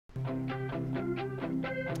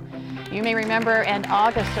You may remember in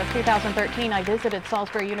August of 2013, I visited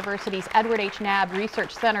Salisbury University's Edward H. Knabb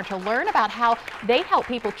Research Center to learn about how they help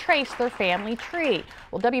people trace their family tree.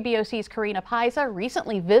 Well, WBOC's Karina Paiza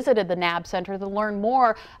recently visited the Knabb Center to learn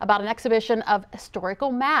more about an exhibition of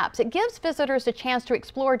historical maps. It gives visitors a chance to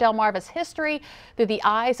explore Delmarva's history through the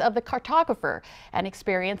eyes of the cartographer and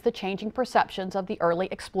experience the changing perceptions of the early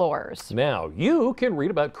explorers. Now, you can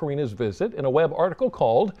read about Karina's visit in a web article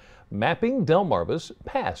called Mapping Delmarva's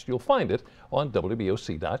Past. You'll find it on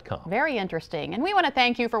WBOC.com. Very interesting. And we want to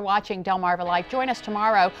thank you for watching Delmarva Life. Join us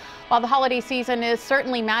tomorrow. While the holiday season is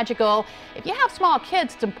certainly magical, if you have small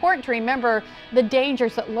kids, it's important to remember the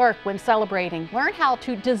dangers that lurk when celebrating. Learn how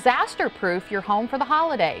to disaster-proof your home for the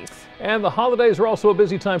holidays. And the holidays are also a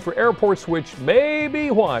busy time for airports, which may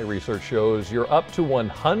be why research shows you're up to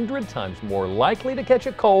 100 times more likely to catch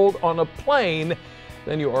a cold on a plane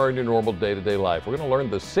than you are in your normal day-to-day life. We're going to learn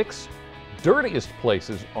the 6 dirtiest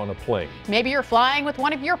places on a plane. Maybe you're flying with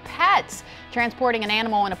one of your pets. Transporting an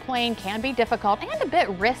animal in a plane can be difficult and a bit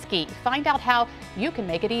risky. Find out how you can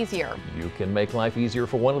make it easier. You can make life easier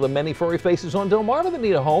for one of the many furry faces on Delmarva that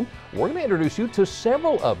need a home. We're going to introduce you to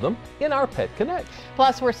several of them in our Pet Connect.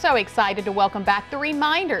 Plus, we're so excited to welcome back the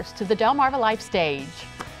reminders to the Delmarva Life stage.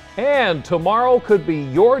 And tomorrow could be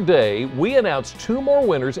your day. We announce 2 more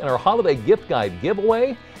winners in our holiday gift guide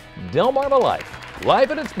giveaway. Delmarva Life,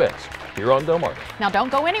 life at its best, here on Delmarva. Now don't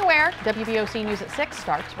go anywhere. WBOC News at 6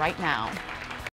 starts right now.